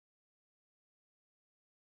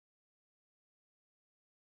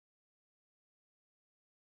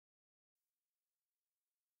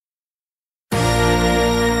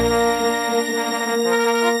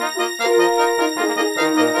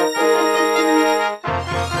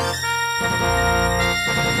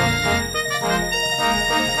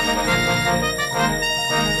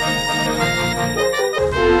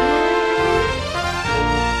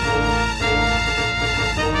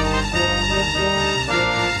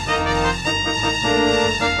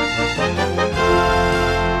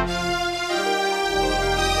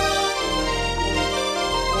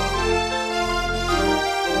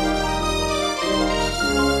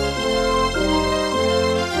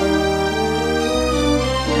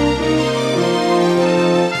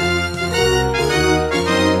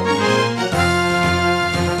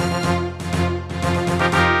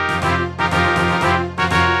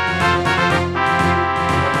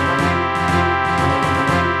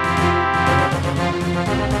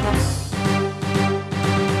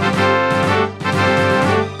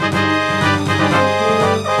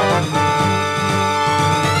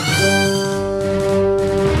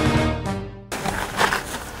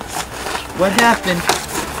What happened?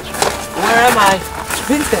 Where am I?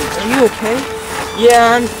 Vincent, are you okay?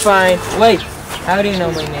 Yeah, I'm fine. Wait, how do you know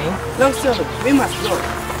my name? No, sir. We must go.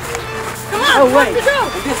 Come on, Oh, wait. let's go.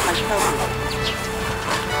 I guess I help you.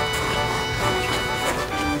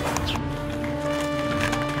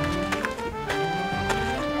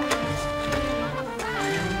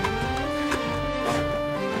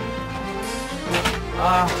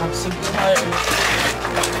 I'm so tired.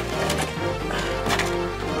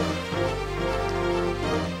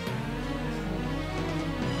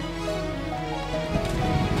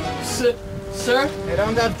 Sir, I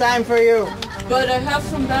don't have time for you. but I have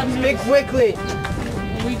some bad news. Speak quickly.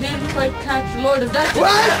 We didn't quite catch Lord of Death.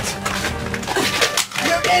 What?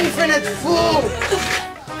 You infinite fool!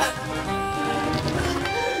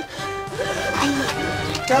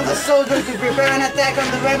 Tell the soldiers to prepare an attack on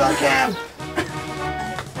the rebel camp.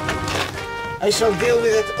 I shall deal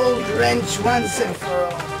with that old wrench once and for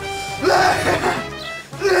all.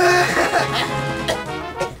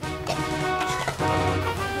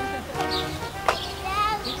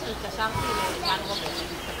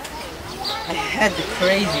 I had the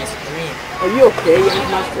craziest dream. Are you okay,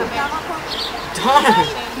 young master? Darn!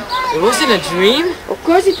 It wasn't a dream? Of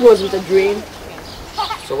course it wasn't a dream.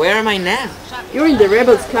 So where am I now? You're in the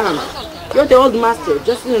rebels' camp. You're the old master,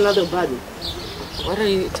 just in another body. What are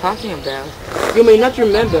you talking about? You may not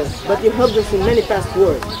remember, but you helped us in many past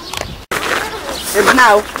wars. And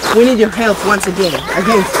now, we need your help once again,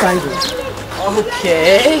 against Congress.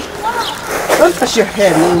 Okay. Don't touch your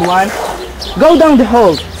head, little one. Go down the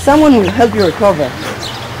hole. Someone will help you recover.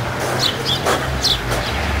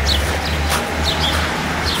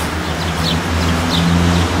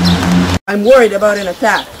 I'm worried about an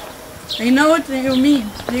attack. I know what you mean.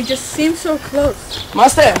 They just seem so close.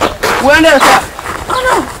 Master, we're under attack. Oh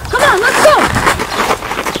no! Come on, let's go!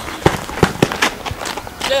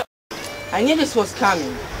 I knew this was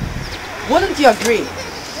coming. Wouldn't you agree,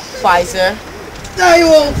 Pfizer? Die, you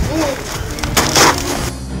old fool!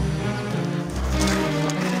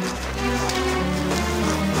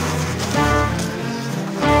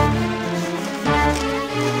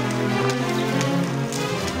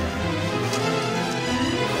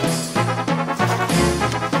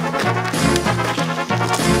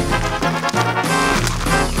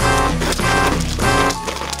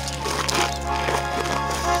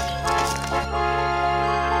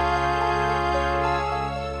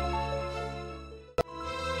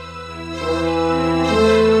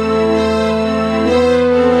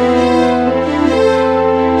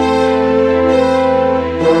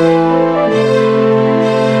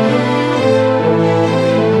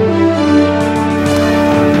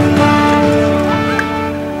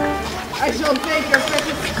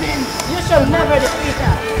 You shall never defeat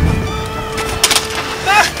us!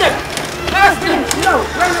 Master! Master! No!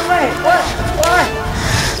 Run away! What? What?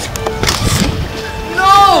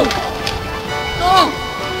 No! No!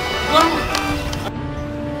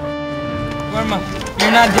 Worma,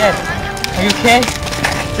 you're not dead. Are you okay?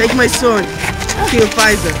 Take my sword. Kill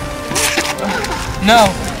Pfizer. No!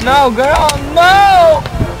 No, girl! No!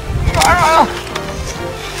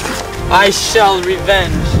 I shall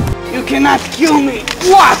revenge. You cannot kill me!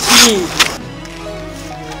 Watch me!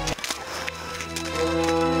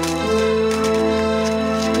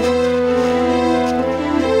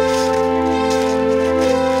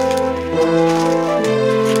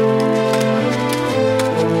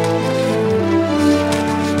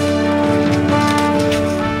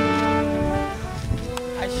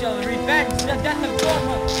 I shall revenge the death of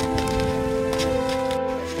Gorma.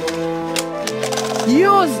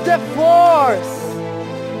 Use the force!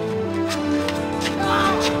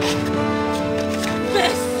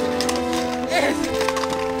 This is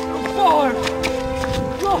war.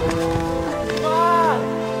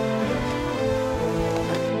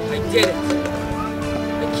 I did it.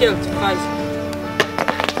 I killed Pfizer.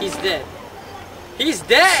 He's dead. He's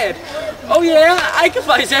dead! Oh yeah, Ike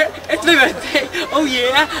Pfizer, it's my birthday. Oh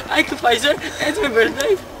yeah, Ike Pfizer, it's my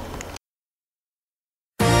birthday.